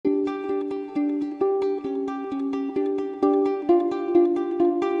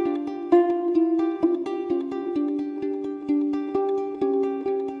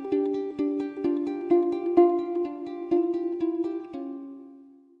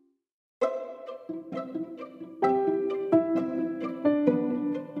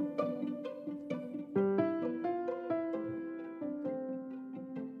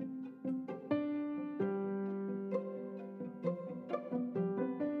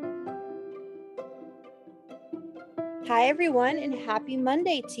Hi, everyone, and happy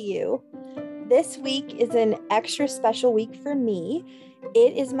Monday to you. This week is an extra special week for me.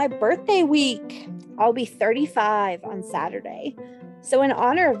 It is my birthday week. I'll be 35 on Saturday. So, in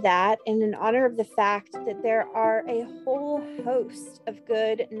honor of that, and in honor of the fact that there are a whole host of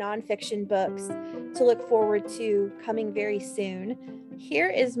good nonfiction books to look forward to coming very soon, here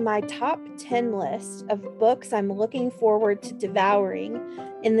is my top 10 list of books I'm looking forward to devouring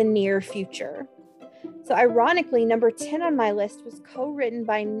in the near future. So, ironically, number 10 on my list was co written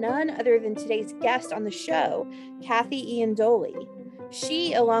by none other than today's guest on the show, Kathy Iandoli.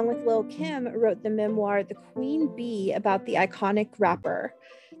 She, along with Lil Kim, wrote the memoir The Queen Bee about the iconic rapper.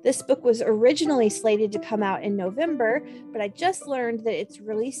 This book was originally slated to come out in November, but I just learned that its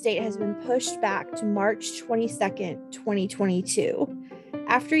release date has been pushed back to March 22nd, 2022.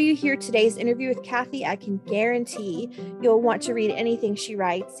 After you hear today's interview with Kathy, I can guarantee you'll want to read anything she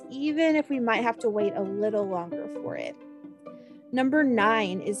writes, even if we might have to wait a little longer for it. Number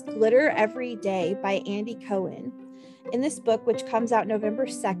 9 is Glitter Every Day by Andy Cohen. In this book, which comes out November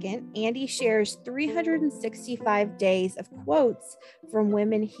 2nd, Andy shares 365 days of quotes from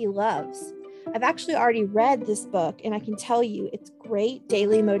women he loves. I've actually already read this book, and I can tell you it's great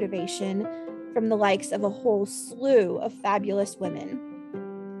daily motivation from the likes of a whole slew of fabulous women.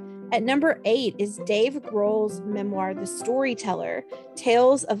 At number 8 is Dave Grohl's memoir, The Storyteller,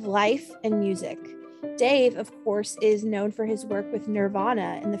 Tales of Life and Music. Dave, of course, is known for his work with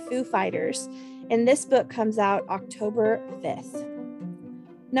Nirvana and the Foo Fighters, and this book comes out October 5th.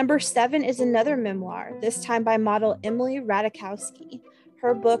 Number 7 is another memoir, this time by model Emily Ratajkowski.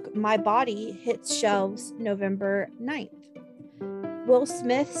 Her book, My Body, hits shelves November 9th. Will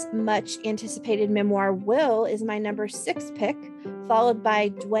Smith's much anticipated memoir, Will, is my number 6 pick, followed by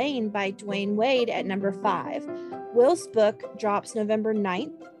Dwayne Wade at number 5. Will's book drops November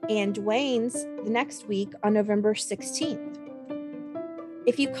 9th, and Dwayne's the next week on November 16th.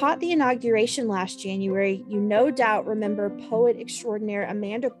 If you caught the inauguration last January, you no doubt remember poet extraordinaire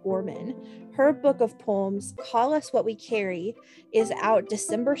Amanda Gorman. Her book of poems, Call Us What We Carry, is out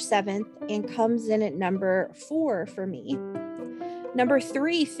December 7th and comes in at number 4 for me. Number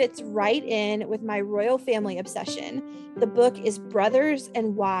 3 fits right in with my royal family obsession. The book is Brothers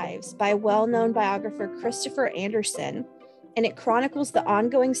and Wives by well-known biographer Christopher Anderson, and it chronicles the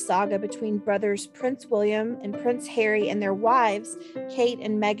ongoing saga between brothers Prince William and Prince Harry and their wives, Kate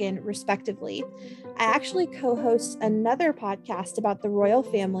and Meghan, respectively. I actually co-host another podcast about the royal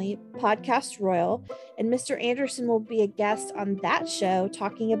family, Podcast Royal, and Mr. Anderson will be a guest on that show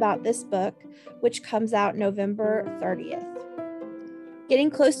talking about this book, which comes out November 30th. Getting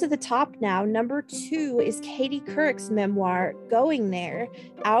close to the top now, number 2 is Katie Couric's memoir, Going There,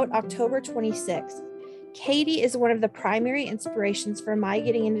 out October 26th. Katie is one of the primary inspirations for my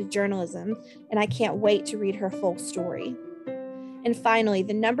getting into journalism, and I can't wait to read her full story. And finally,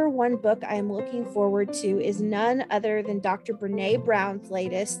 the number 1 book I am looking forward to is none other than Dr. Brené Brown's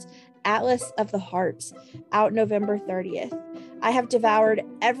latest, Atlas of the Heart, out November 30th. I have devoured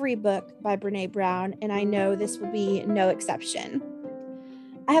every book by Brené Brown, and I know this will be no exception.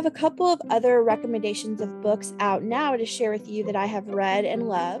 I have a couple of other recommendations of books out now to share with you that I have read and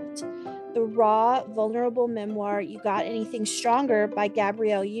loved. The raw, vulnerable memoir, You Got Anything Stronger by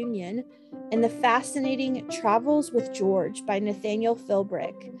Gabrielle Union, and the fascinating Travels with George by Nathaniel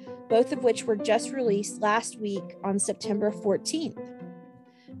Philbrick, both of which were just released last week on September 14th.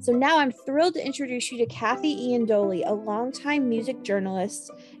 So now I'm thrilled to introduce you to Kathy Iandoli, a longtime music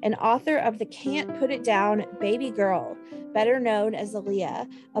journalist and author of the Can't Put It Down Baby Girl, better known as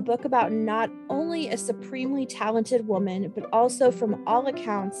Aaliyah, a book about not only a supremely talented woman, but also, from all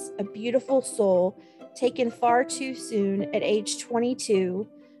accounts, a beautiful soul taken far too soon at age 22,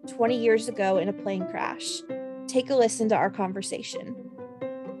 20 years ago in a plane crash. Take a listen to our conversation.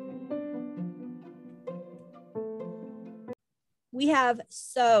 We have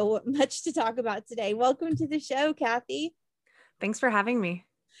so much to talk about today. Welcome to the show, Kathy. Thanks for having me.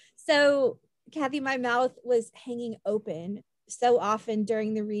 So, Kathy, my mouth was hanging open so often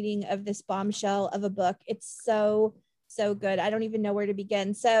during the reading of this bombshell of a book. It's so good. I don't even know where to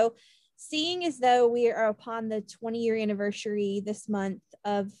begin. So, seeing as though we are upon the 20-year anniversary this month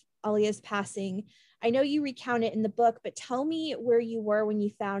of Aaliyah's passing, I know you recount it in the book, but tell me where you were when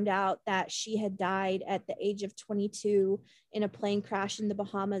you found out that she had died at the age of 22 in a plane crash in the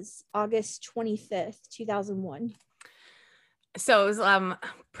Bahamas, August 25th, 2001. So it was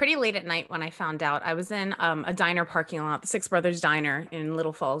pretty late at night when I found out. I was in a diner parking lot, the Six Brothers Diner in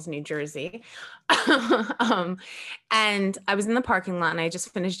Little Falls, New Jersey. um, and I was in the parking lot and I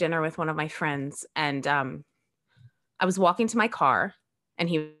just finished dinner with one of my friends. And I was walking to my car and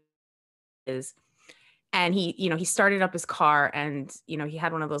he started up his car and, he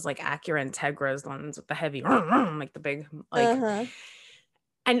had one of those like Acura Integras, the ones with the heavy, like the big, like,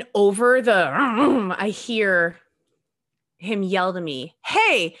 and over the, I hear him yell to me,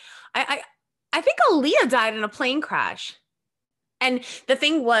 "Hey, I think Aaliyah died in a plane crash." And the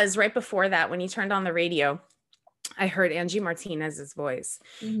thing was, right before that, when he turned on the radio, I heard Angie Martinez's voice,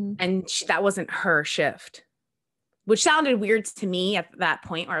 and that wasn't her shift, which sounded weird to me at that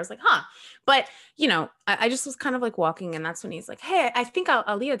point where I was like, huh. But, I just was kind of like walking, and that's when he's like, "Hey, I think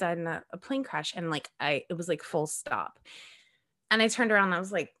Aaliyah died in a plane crash." And like, it was like full stop. And I turned around and I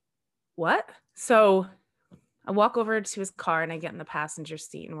was like, what? So I walk over to his car and I get in the passenger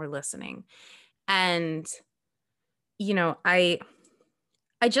seat and we're listening. And, I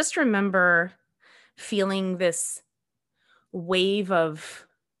just remember feeling this wave of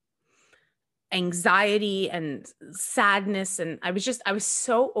anxiety and sadness. And I was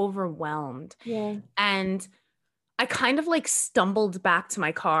so overwhelmed. Yeah. And I kind of like stumbled back to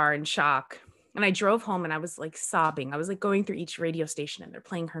my car in shock. And I drove home and I was like sobbing. I was like going through each radio station and they're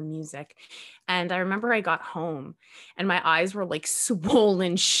playing her music. And I remember I got home and my eyes were like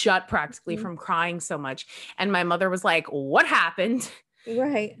swollen shut practically from crying so much. And my mother was like, "What happened?"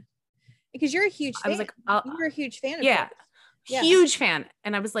 Right. Because you're a huge fan. I was like, you're a huge fan of yeah, huge fan.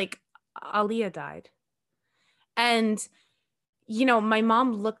 And I was like, "Aaliyah died." And, my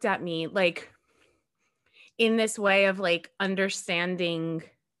mom looked at me like in this way of like understanding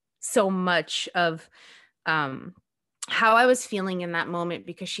so much of how I was feeling in that moment,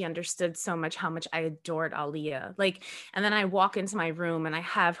 because she understood so much how much I adored Aaliyah. Like, and then I walk into my room and I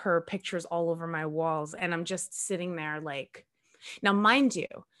have her pictures all over my walls and I'm just sitting there like, now mind you,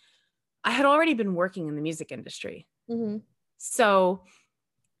 I had already been working in the music industry. So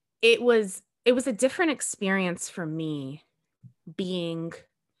it was a different experience for me being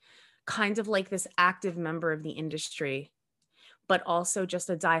kind of like this active member of the industry, but also just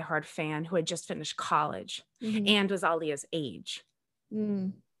a diehard fan who had just finished college and was Aaliyah's age. I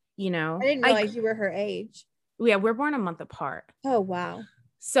didn't realize you were her age. Yeah, we're born a month apart. Oh, wow.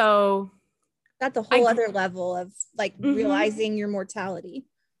 So that's a whole other level of like realizing your mortality.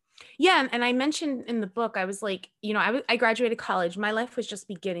 Yeah. And I mentioned in the book, I was like, I graduated college. My life was just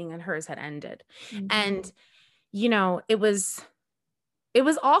beginning and hers had ended. And, it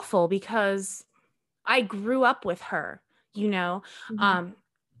was awful because I grew up with her.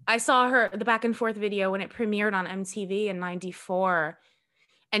 I saw the Back and Forth video when it premiered on MTV in 94.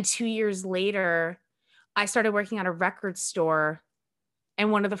 And 2 years later, I started working at a record store.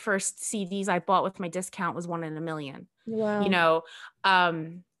 And one of the first CDs I bought with my discount was One in a Million. Wow.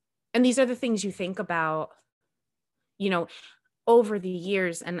 And these are the things you think about, over the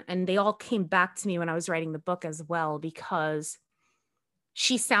years. And they all came back to me when I was writing the book as well, because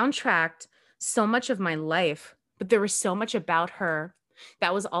she soundtracked so much of my life. But there was so much about her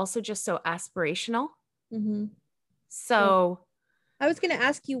that was also just so aspirational. So I was going to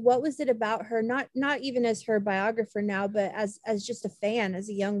ask you, what was it about her? Not even as her biographer now, but as just a fan, as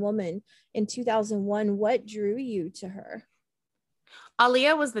a young woman in 2001, what drew you to her?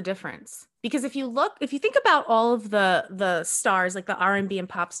 Aaliyah was the difference, because if you think about all of the stars, like the R&B and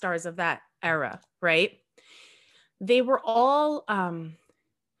pop stars of that era, right? They were all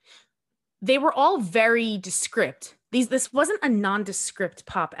very descript. This wasn't a nondescript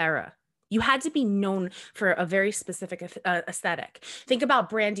pop era. You had to be known for a very specific aesthetic. Think about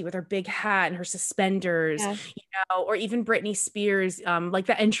Brandy with her big hat and her suspenders, or even Britney Spears, like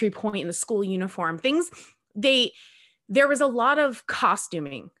the entry point in the school uniform. There was a lot of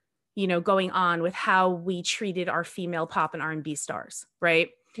costuming, going on with how we treated our female pop and R&B stars,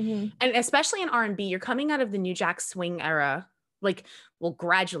 right? And especially in R&B, you're coming out of the New Jack Swing era,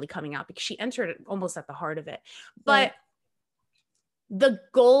 gradually coming out, because she entered it almost at the heart of it. But the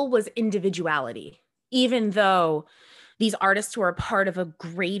goal was individuality, even though these artists were a part of a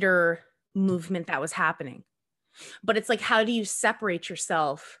greater movement that was happening. But it's like, how do you separate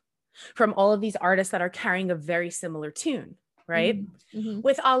yourself from all of these artists that are carrying a very similar tune, right?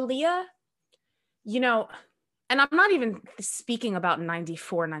 With Aaliyah, and I'm not even speaking about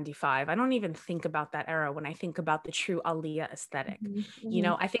 94, 95. I don't even think about that era when I think about the true Aaliyah aesthetic.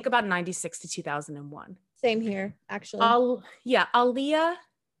 I think about 96 to 2001. Same here, actually. Aaliyah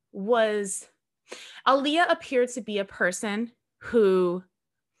appeared to be a person who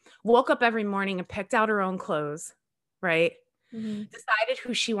woke up every morning and picked out her own clothes, right? decided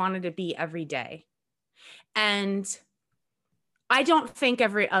who she wanted to be every day. And I don't think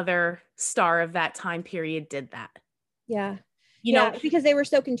every other star of that time period did that. Yeah. You know, because they were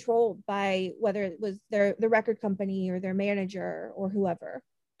so controlled by whether it was the record company or their manager or whoever.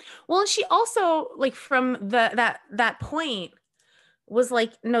 well, she also, like, from that point was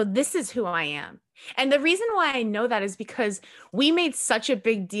like, no, this is who I am. And the reason why I know that is because we made such a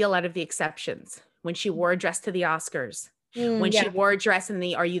big deal out of the exceptions when she wore a dress to the Oscars, when she wore a dress in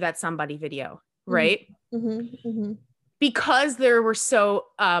the Are You That Somebody video, right? Because there were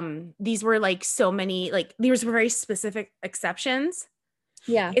these were like so many, like these were very specific exceptions.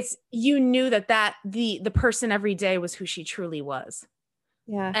 Yeah. It's, you knew that the person every day was who she truly was.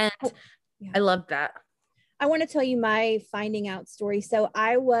 Yeah. And I loved that. I want to tell you my finding out story. So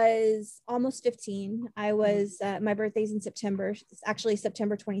I was almost 15. I was, my birthday's in September. It's actually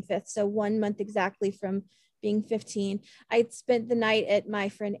September 25th. So 1 month exactly from being 15. I spent the night at my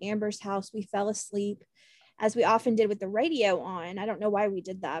friend Amber's house. We fell asleep, as we often did, with the radio on. I don't know why we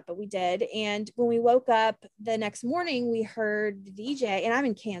did that, but we did. And when we woke up the next morning, we heard the DJ, and I'm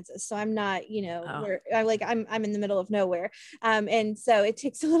in Kansas, so I'm not, where I'm in the middle of nowhere. And so it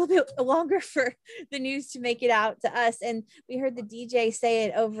takes a little bit longer for the news to make it out to us. And we heard the DJ say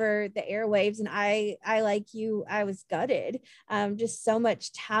it over the airwaves. And I like you, I was gutted. Just so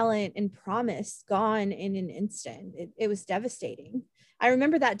much talent and promise gone in an instant. It was devastating. I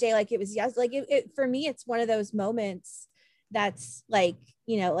remember that day like it was it for me. It's one of those moments that's like,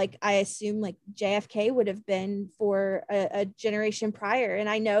 like I assume like JFK would have been for a generation prior. And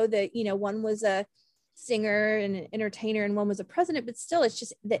I know that, one was a singer and an entertainer and one was a president, but still it's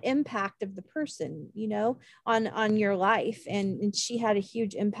just the impact of the person, on your life. And she had a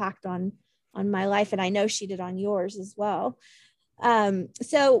huge impact on my life. And I know she did on yours as well.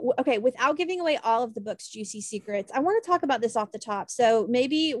 So, okay, without giving away all of the book's juicy secrets, I want to talk about this off the top. So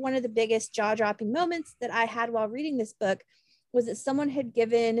maybe one of the biggest jaw-dropping moments that I had while reading this book was that someone had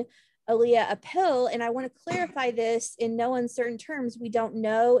given Aaliyah a pill. And I want to clarify this in no uncertain terms. We don't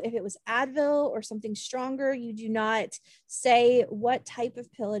know if it was Advil or something stronger. You do not say what type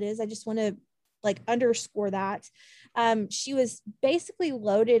of pill it is. I just want to underscore that. She was basically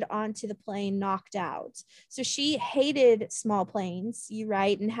loaded onto the plane, knocked out. So she hated small planes, you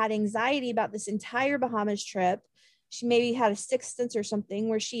write, and had anxiety about this entire Bahamas trip. She maybe had a sixth sense or something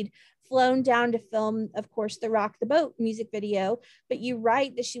where she'd flown down to film, of course, the Rock the Boat music video. But you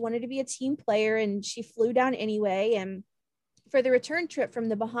write that she wanted to be a team player and she flew down anyway. And for the return trip from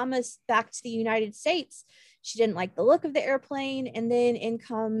the Bahamas back to the United States, she didn't like the look of the airplane. And then in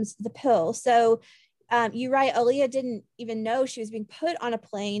comes the pill. So you write, Aaliyah didn't even know she was being put on a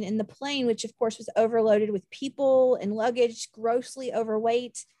plane, and the plane, which of course was overloaded with people and luggage, grossly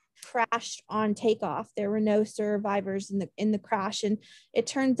overweight, crashed on takeoff. There were no survivors in the crash. And it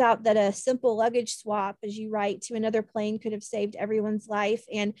turns out that a simple luggage swap, as you write, to another plane could have saved everyone's life.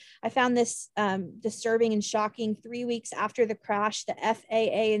 And I found this disturbing and shocking. 3 weeks after the crash, the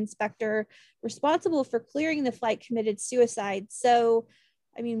FAA inspector responsible for clearing the flight committed suicide. So,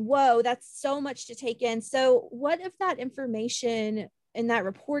 I mean, whoa, that's so much to take in. So what if that information and that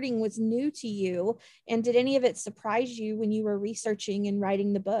reporting was new to you? And did any of it surprise you when you were researching and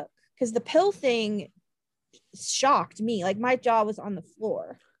writing the book? Because the pill thing shocked me. Like, my jaw was on the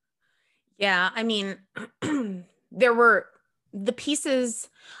floor. Yeah, I mean, there were the pieces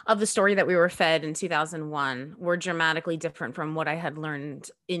of the story that we were fed in 2001 were dramatically different from what I had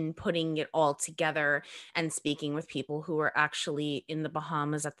learned in putting it all together and speaking with people who were actually in the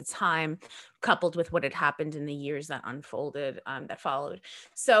Bahamas at the time, coupled with what had happened in the years that unfolded, that followed.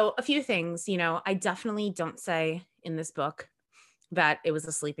 So a few things, I definitely don't say in this book that it was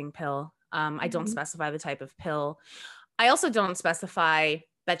a sleeping pill. I don't specify the type of pill. I also don't specify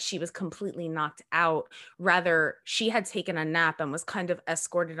that she was completely knocked out. Rather, she had taken a nap and was kind of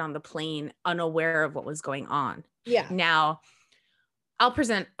escorted on the plane, unaware of what was going on. Yeah. Now, I'll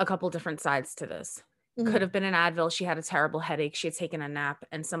present a couple different sides to this. Could have been an Advil. She had a terrible headache. She had taken a nap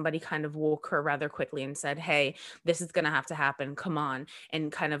and somebody kind of woke her rather quickly and said, hey, this is going to have to happen. Come on.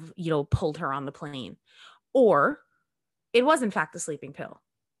 And kind of, pulled her on the plane. Or it was in fact a sleeping pill.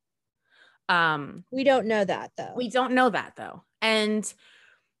 We don't know that though. We don't know that though. And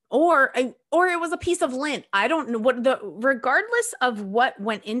or it was a piece of lint. I don't know regardless of what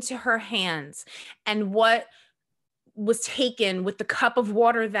went into her hands and what was taken with the cup of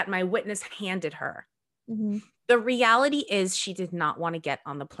water that my witness handed her. The reality is she did not want to get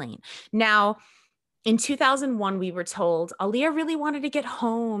on the plane. Now, In 2001, we were told Aaliyah really wanted to get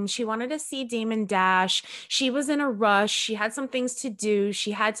home. She wanted to see Damon Dash. She was in a rush. She had some things to do.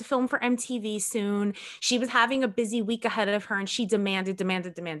 She had to film for MTV soon. She was having a busy week ahead of her, and she demanded.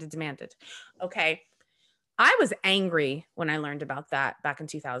 Okay. I was angry when I learned about that back in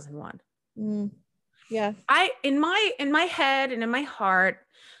 2001. Yeah. In my head and in my heart,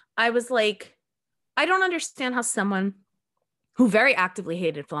 I was like, I don't understand how someone who very actively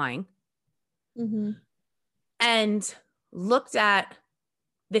hated flying and looked at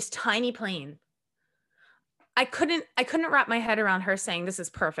this tiny plane. I couldn't wrap my head around her saying, this is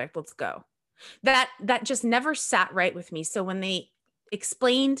perfect, let's go. That just never sat right with me. So when they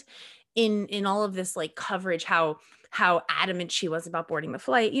explained in all of this like coverage how adamant she was about boarding the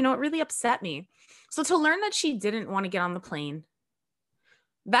flight, it really upset me. So to learn that she didn't want to get on the plane,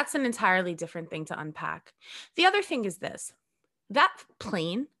 that's an entirely different thing to unpack. The other thing is this: that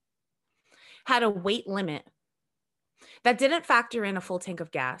plane had a weight limit that didn't factor in a full tank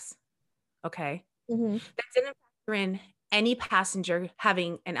of gas. Okay. That didn't factor in any passenger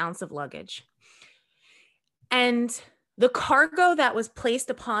having an ounce of luggage. And the cargo that was placed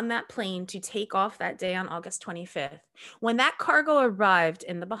upon that plane to take off that day on August 25th, when that cargo arrived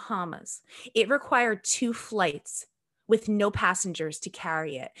in the Bahamas, it required 2 flights with no passengers to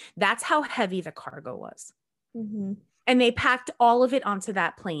carry it. That's how heavy the cargo was. And they packed all of it onto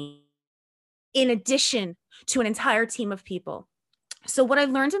that plane, in addition to an entire team of people. So what I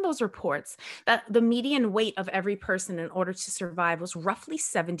learned in those reports, that the median weight of every person in order to survive was roughly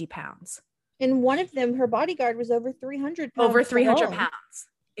 70 pounds. And one of them, her bodyguard, was over 300 pounds. Over 300 pounds.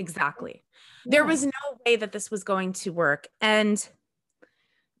 Exactly. Yeah. There was no way that this was going to work. And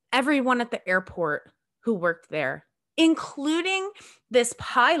everyone at the airport who worked there, including this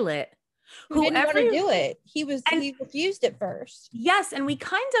pilot who didn't want to do it. He refused at first. Yes. And we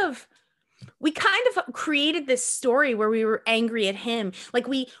kind of created this story where we were angry at him. Like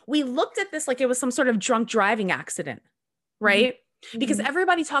we looked at this like it was some sort of drunk driving accident, right? Because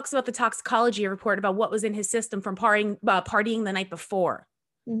everybody talks about the toxicology report about what was in his system from partying the night before.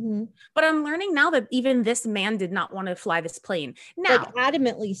 But I'm learning now that even this man did not want to fly this plane. Now, like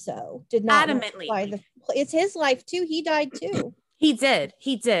adamantly so, did not fly it's his life too. He died too. He did.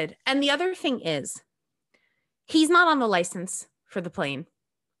 And the other thing is, he's not on the license for the plane.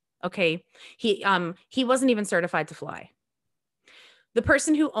 Okay. He wasn't even certified to fly. The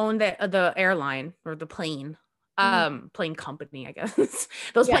person who owned the airline or the plane, plane company, I guess.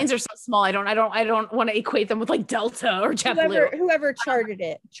 Those planes are so small. I don't want to equate them with like Delta or JetBlue. Whoever chartered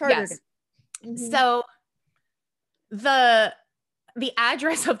it. So the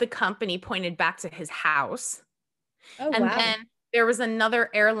address of the company pointed back to his house. Then there was another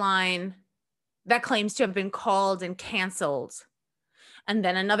airline that claims to have been called and canceled. And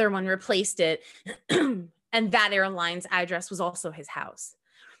then another one replaced it. And that airline's address was also his house.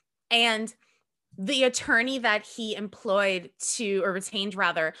 And the attorney that he retained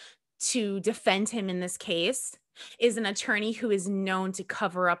to defend him in this case is an attorney who is known to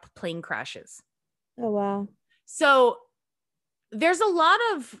cover up plane crashes. Oh, wow. So there's a lot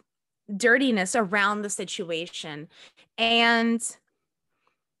of dirtiness around the situation. And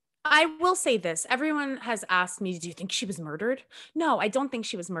I will say this. Everyone has asked me, do you think she was murdered? No, I don't think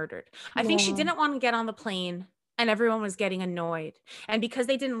she was murdered. I think she didn't want to get on the plane and everyone was getting annoyed. And because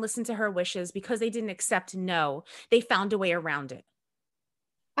they didn't listen to her wishes, because they didn't accept no, they found a way around it.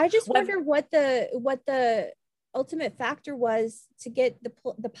 I just wonder what the ultimate factor was to get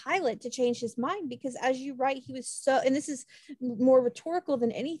the pilot to change his mind, because as you write, he was so, and this is more rhetorical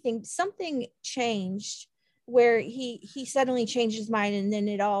than anything, something changed where he suddenly changed his mind, and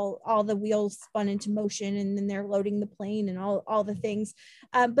then all the wheels spun into motion, and then they're loading the plane and all the things.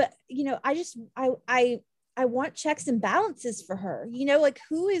 But I want checks and balances for her, like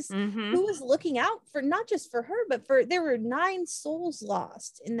who is looking out for, not just for her, but there were 9 souls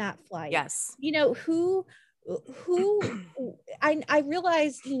lost in that flight. Yes. Who I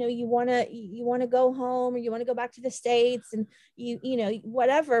realize, you want to go home, or you want to go back to the States, and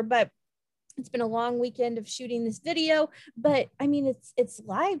whatever, but it's been a long weekend of shooting this video, but I mean, it's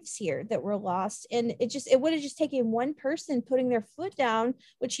lives here that were lost. And it would have just taken one person putting their foot down,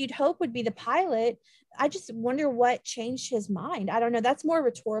 which you'd hope would be the pilot. I just wonder what changed his mind. I don't know. That's more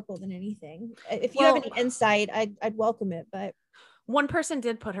rhetorical than anything. If you have any insight, I'd welcome it. But one person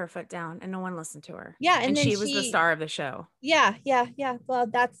did put her foot down and no one listened to her. Yeah. And she was the star of the show. Yeah. Well,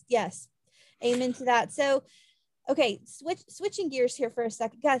 yes. Amen to that. So, okay, switching gears here for a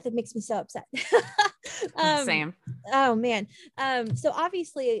second. God, that makes me so upset. Same. Oh man. So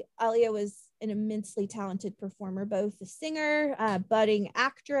obviously Aaliyah was an immensely talented performer, both a singer, budding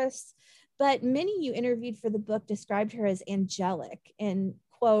actress, But many you interviewed for the book described her as angelic, and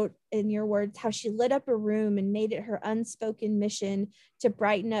quote, in your words, how she lit up a room and made it her unspoken mission to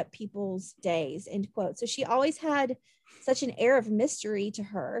brighten up people's days, end quote. So she always had such an air of mystery to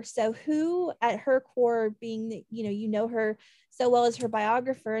her. So who at her core, being that, you know her so well as her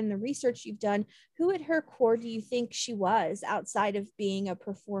biographer and the research you've done, who at her core do you think she was outside of being a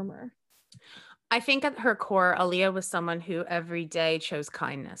performer? I think at her core, Aaliyah was someone who every day chose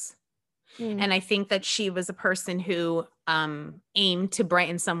kindness. And I think that she was a person who aimed to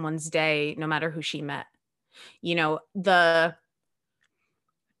brighten someone's day, no matter who she met. You know, the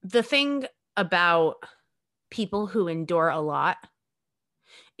thing about people who endure a lot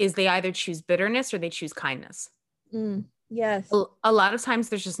is they either choose bitterness or they choose kindness. Yes. A lot of times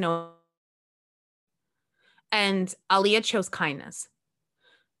there's just no. And Aaliyah chose kindness.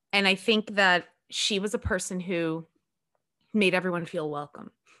 And I think that she was a person who made everyone feel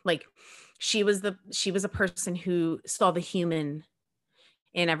welcome. Like she was a person who saw the human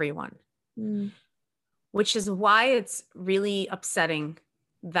in everyone, which is why it's really upsetting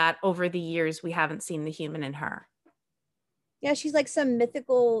that over the years we haven't seen the human in her. Yeah, she's like some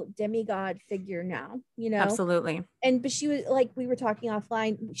mythical demigod figure now, Absolutely. But she was, like we were talking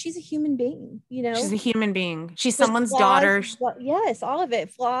offline, she's a human being, She's a human being. She's with someone's flaws, daughter. Yes, all of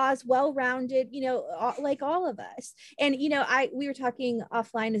it. Flaws, well-rounded, like all of us. And we were talking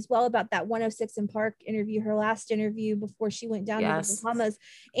offline as well about that 106 in Park interview, her last interview before she went down to the Bahamas.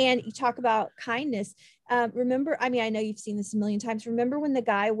 And you talk about kindness. Remember, I mean, I know you've seen this a million times. Remember when the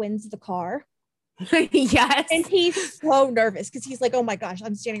guy wins the car? Yes. And he's so nervous because he's like, oh my gosh,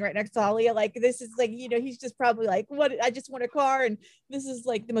 I'm standing right next to Aaliyah. Like, this is like, he's just probably like, what? I just want a car. And this is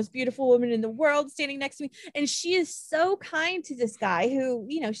like the most beautiful woman in the world standing next to me. And she is so kind to this guy who,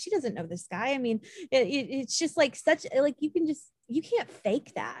 she doesn't know this guy. I mean, it's just like such, like, you can't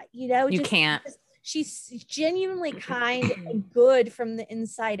fake that, You can't. She's genuinely kind and good from the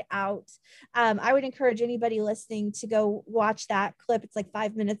inside out. I would encourage anybody listening to go watch that clip. It's like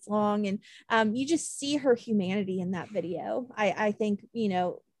 5 minutes long, and you just see her humanity in that video. I think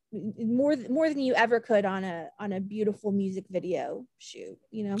more than you ever could on a beautiful music video shoot.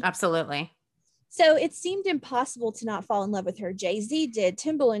 Absolutely. So it seemed impossible to not fall in love with her. Jay-Z did,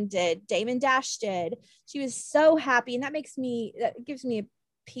 Timbaland did, Damon Dash did. She was so happy, and that gives me a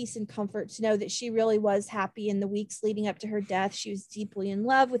peace and comfort to know that she really was happy in the weeks leading up to her death. She was deeply in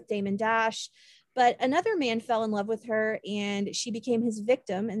love with Damon Dash, but another man fell in love with her and she became his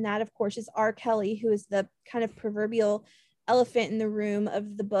victim. And that, of course, is R. Kelly, who is the kind of proverbial elephant in the room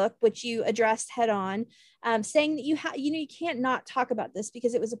of the book, which you addressed head on, saying that you can't not talk about this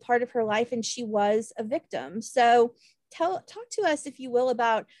because it was a part of her life and she was a victim. So talk to us, if you will,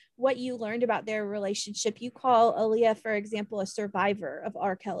 about what you learned about their relationship. You call Aaliyah, for example, a survivor of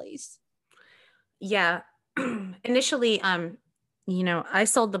R. Kelly's. Yeah. Initially, I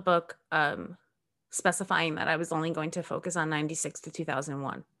sold the book specifying that I was only going to focus on 96 to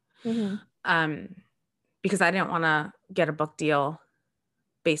 2001. Because I didn't want to get a book deal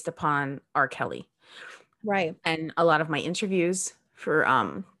based upon R. Kelly. Right. And a lot of my interviews for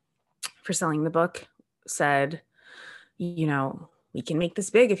selling the book said, we can make this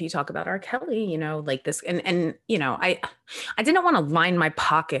big if you talk about R. Kelly, like this. And I didn't want to line my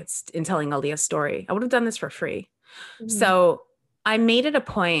pockets in telling Aaliyah's story. I would have done this for free. So I made it a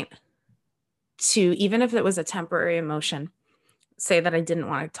point to, even if it was a temporary emotion, say that I didn't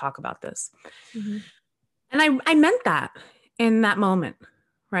want to talk about this. And I meant that in that moment,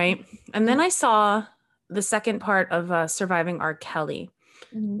 right? And then I saw the second part of Surviving R. Kelly,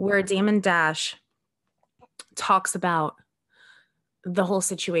 where Damon Dash talks about the whole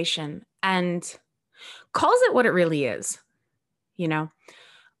situation and calls it what it really is. It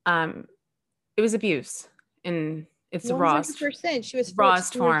was abuse in its 100%. She was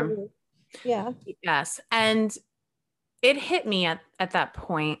rawest form. Yeah. Yes. And it hit me at that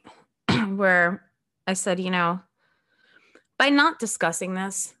point where I said, by not discussing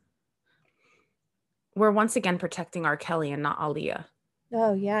this, we're once again protecting R. Kelly and not Aaliyah.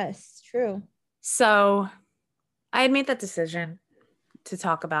 Oh, yes, true. So I had made that decision to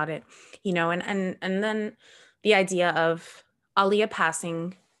talk about it, and then the idea of Aaliyah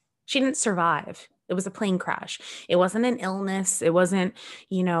passing, she didn't survive. It was a plane crash. It wasn't an illness. It wasn't,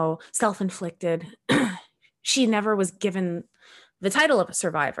 self-inflicted. She never was given the title of a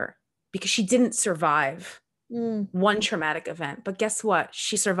survivor because she didn't survive one traumatic event. But guess what?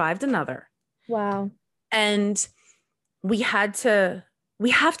 She survived another. Wow. And we have to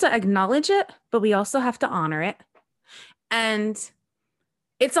acknowledge it, but we also have to honor it. And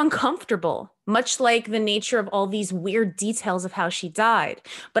It's uncomfortable, much like the nature of all these weird details of how she died.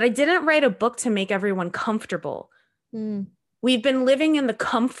 But I didn't write a book to make everyone comfortable. Mm. We've been living in the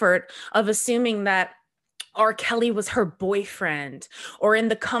comfort of assuming that R. Kelly was her boyfriend, or in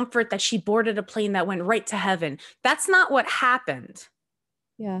the comfort that she boarded a plane that went right to heaven. That's not what happened.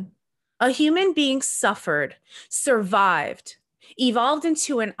 Yeah. A human being suffered, survived, evolved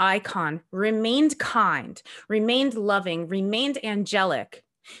into an icon, remained kind, remained loving, remained angelic,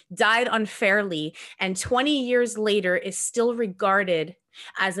 died unfairly, and 20 years later is still regarded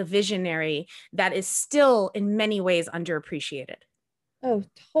as a visionary that is still in many ways underappreciated. Oh,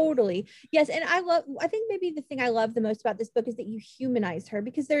 totally. Yes. And I think maybe the thing I love the most about this book is that you humanize her,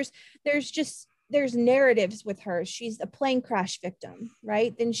 because there's narratives with her. She's a plane crash victim,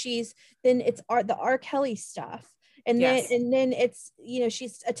 right? Then it's the R. Kelly stuff. Yes. Then it's,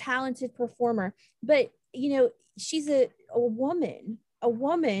 she's a talented performer, but she's a woman, a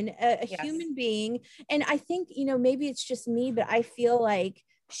Yes. human being. And I think, maybe it's just me, but I feel like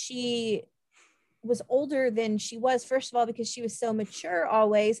she was older than she was, first of all because she was so mature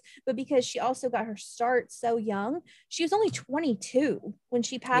always, but because she also got her start so young. She was only 22 when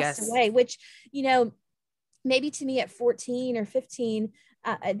she passed Yes. away, which maybe to me at 14 or 15,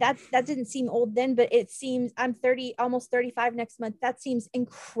 that didn't seem old then, but it seems, I'm 30, almost 35 next month, that seems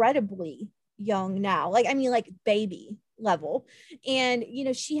incredibly young now, like baby level. And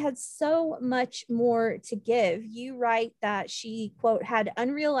she had so much more to give. You write that she, quote, had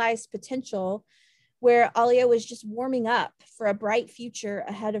unrealized potential where Alia was just warming up for a bright future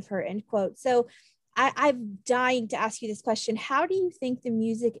ahead of her, end quote. So I'm dying to ask you this question. How do you think the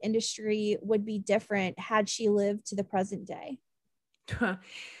music industry would be different had she lived to the present day?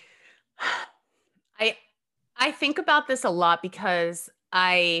 I I think about this a lot because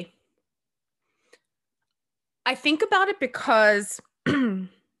I think about it because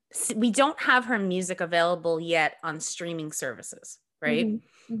we don't have her music available yet on streaming services, right?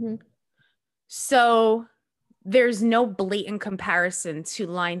 Mm-hmm. Mm-hmm. So there's no blatant comparison to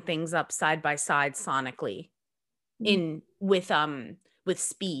line things up side by side sonically in with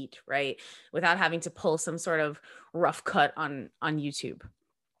speed, right? Without having to pull some sort of rough cut on YouTube.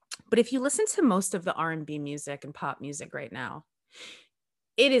 But if you listen to most of the R&B music and pop music right now,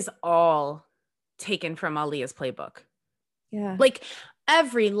 it is all taken from Aaliyah's playbook. Yeah. Like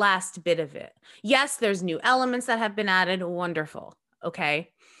every last bit of it. Yes, there's new elements that have been added. Wonderful. Okay.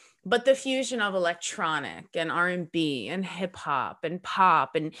 But the fusion of electronic and R&B and hip hop and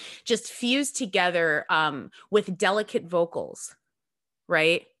pop and just fused together with delicate vocals,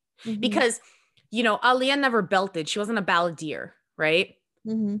 right? Mm-hmm. Because, Aaliyah never belted. She wasn't a balladeer, right?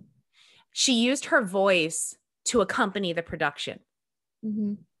 Mm-hmm. She used her voice to accompany the production.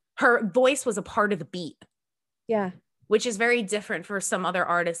 Mm-hmm. Her voice was a part of the beat. Yeah. Which is very different for some other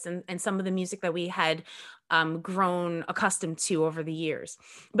artists and some of the music that we had grown accustomed to over the years.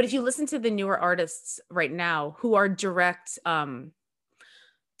 But if you listen to the newer artists right now who are direct, I don't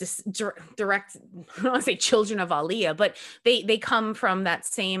want to say children of Aaliyah, but they come from that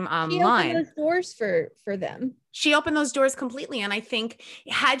same She opened line. those doors for them. She opened those doors completely. And I think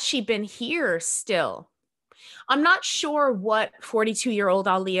had she been here still, I'm not sure what 42-year-old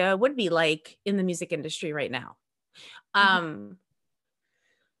Aaliyah would be like in the music industry right now. I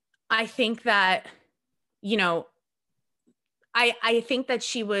think that, I think that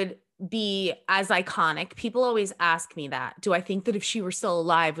she would be as iconic. People always ask me that. Do I think that if she were still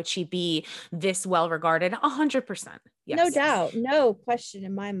alive, would she be this well regarded? 100%. Yes. No doubt. No question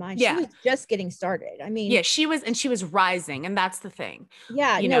in my mind. She Yeah. was just getting started. I mean, yeah, she was rising. And that's the thing.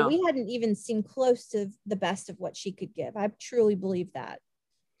 yeah, no, we hadn't even seen close to the best of what she could give. I truly believe that.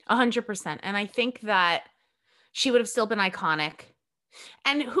 100%. And I think that she would have still been iconic.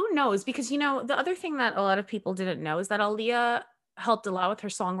 And who knows? Because, the other thing that a lot of people didn't know is that Aaliyah helped a lot with her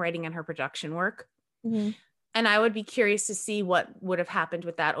songwriting and her production work. Mm-hmm. And I would be curious to see what would have happened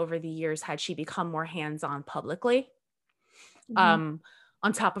with that over the years had she become more hands-on publicly. Mm-hmm.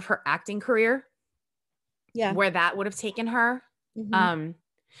 On top of her acting career. Yeah. Where that would have taken her. Mm-hmm.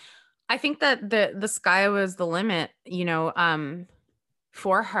 I think that the sky was the limit,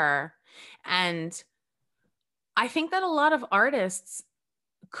 for her. And I think that a lot of artists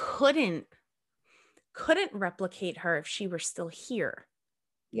couldn't replicate her if she were still here.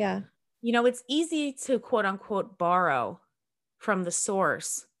 Yeah. It's easy to quote unquote borrow from the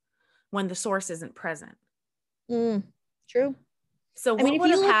source when the source isn't present. True. So what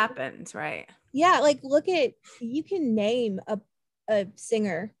would have happened, right? Yeah, like you can name a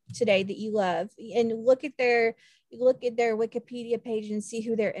singer today that you love and look at their Wikipedia page and see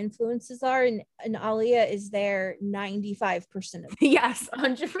who their influences are, and Aaliyah is there 95% of the time. Yes,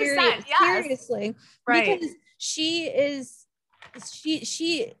 100%. Yes. Seriously, Right. because she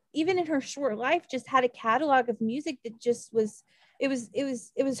even in her short life just had a catalog of music that just was it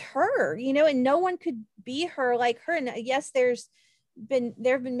was her, you know, and no one could be her like her. And yes, there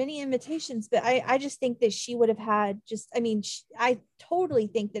have been many imitations, but I just think that she would have had just, I mean, I totally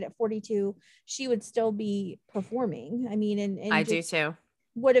think that at 42 she would still be performing. I mean, and I do just too.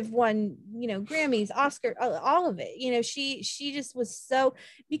 would have won, you know, Grammys, Oscar, all of it. You know, she just was so,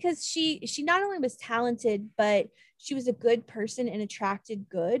 because she not only was talented, but she was a good person and attracted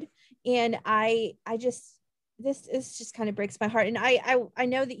good. And I just, this just kind of breaks my heart. And I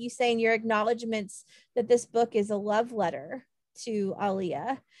know that you say in your acknowledgments that this book is a love letter to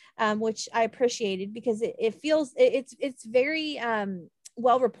Aaliyah, which I appreciated, because it feels it's very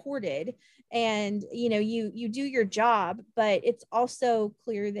well reported, and you know, you do your job, but it's also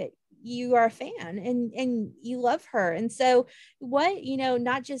clear that you are a fan and you love her. And so what, you know,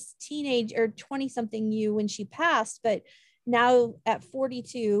 not just teenage or 20 something you when she passed, but now at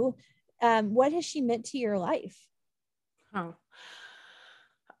 42, what has she meant to your life? Oh.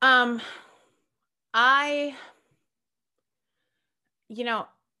 Um, I, you know,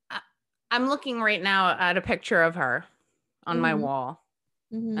 I'm looking right now at a picture of her on my Mm-hmm. wall.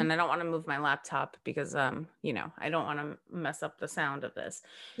 Mm-hmm. And I don't want to move my laptop because you know, I don't want to mess up the sound of this.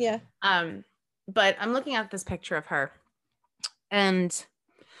 Yeah. But I'm looking at this picture of her, and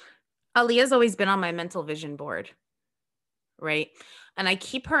Aaliyah's always been on my mental vision board, right? And I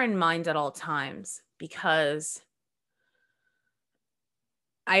keep her in mind at all times because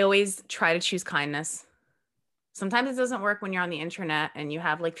I always try to choose kindness. Sometimes it doesn't work when you're on the internet and you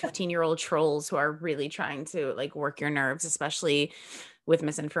have like 15-year-old trolls who are really trying to like work your nerves, especially with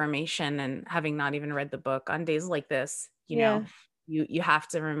misinformation and having not even read the book. On days like this, you know, Yeah. you have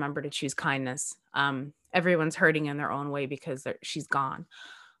to remember to choose kindness. Everyone's hurting in their own way because she's gone.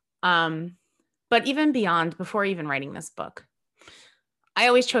 But even beyond, before even writing this book, I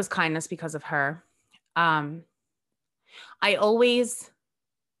always chose kindness because of her. I always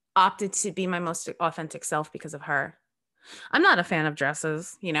opted to be my most authentic self because of her. I'm not a fan of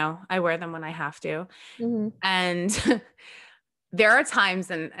dresses, you know, I wear them when I have to. Mm-hmm. And there are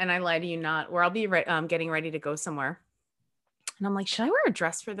times, and I lie to you not, where I'll be getting ready to go somewhere. And I'm like, should I wear a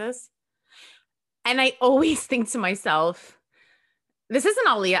dress for this? And I always think to myself, this isn't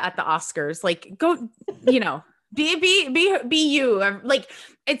Aaliyah at the Oscars. Like, go, you know, be you. Like,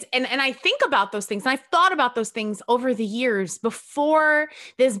 it's, and I think about those things. And I've thought about those things over the years before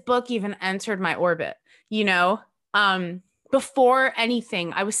this book even entered my orbit, you know? Before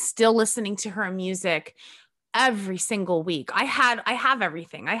anything, I was still listening to her music every single week. I have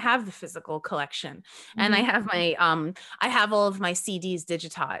everything. I have the physical collection, and Mm-hmm. I have all of my CDs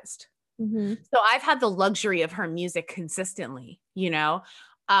digitized. Mm-hmm. So I've had the luxury of her music consistently, you know?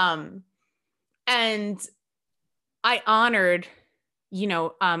 Um, and I honored, you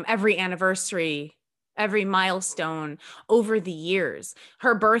know, every anniversary, every milestone over the years,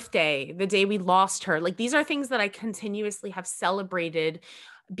 her birthday, the day we lost her. Like, these are things that I continuously have celebrated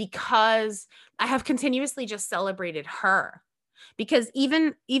because I have continuously just celebrated her. Because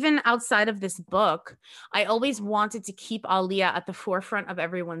even outside of this book, I always wanted to keep Aaliyah at the forefront of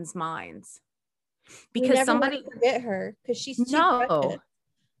everyone's minds. We Because never want somebody, to forget her because she's too precious. no.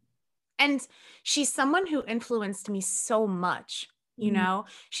 And she's someone who influenced me so much, you Mm-hmm. know?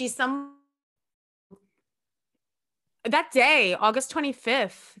 She's some that day, August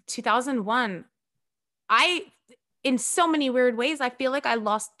 25th, 2001, I in so many weird ways, I feel like I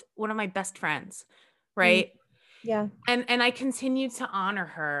lost one of my best friends, Mm. right? Yeah. And I continued to honor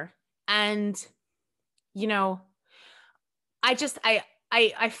her. And, you know, I just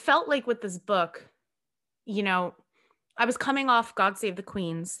I felt like with this book, you know, I was coming off God Save the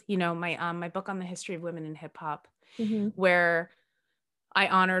Queens, you know, my book on the history of women in hip hop, Mm-hmm. where I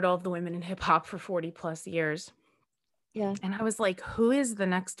honored all of the women in hip hop for 40 plus years. Yeah. And I was like, who is the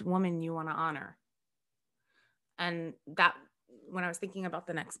next woman you want to honor? And that, when I was thinking about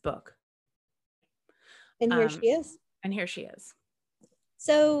the next book, And here um, she is. and here she is.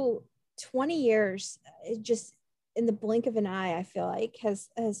 So 20 years, it just in the blink of an eye, I feel like has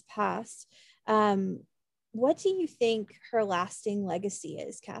passed. Um, what do you think her lasting legacy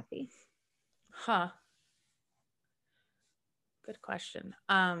is, Kathy? Huh. Good question.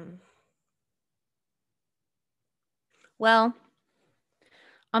 Well,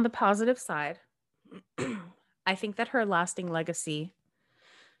 on the positive side, I think that her lasting legacy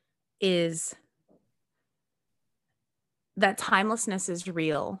is that timelessness is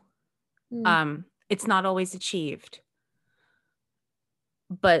real. Mm. It's not always achieved,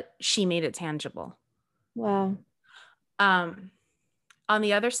 but she made it tangible. Wow. On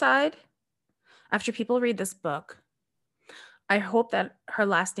the other side, after people read this book, I hope that her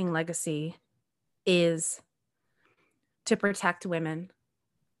lasting legacy is to protect women,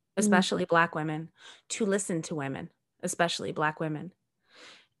 especially Black women, to listen to women, especially Black women,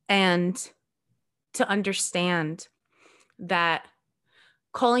 and to understand that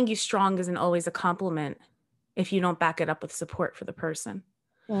calling you strong isn't always a compliment if you don't back it up with support for the person.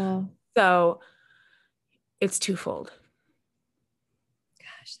 Wow. So it's twofold.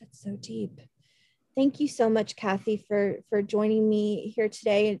 Gosh, that's so deep. Thank you so much, Kathy, for joining me here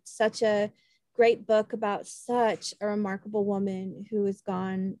today. It's such a great book about such a remarkable woman who has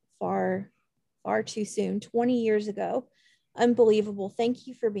gone far, far too soon, 20 years ago. Unbelievable. Thank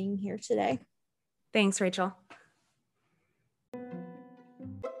you for being here today. Thanks, Rachel.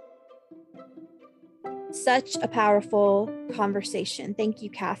 Such a powerful conversation. Thank you,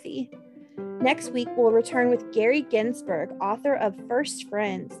 Kathy. Next week, we'll return with Gary Ginsberg, author of First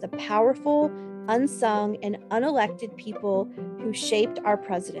Friends, the powerful, unsung, and unelected people who shaped our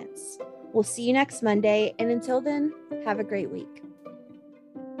presidents. We'll see you next Monday, and until then, have a great week.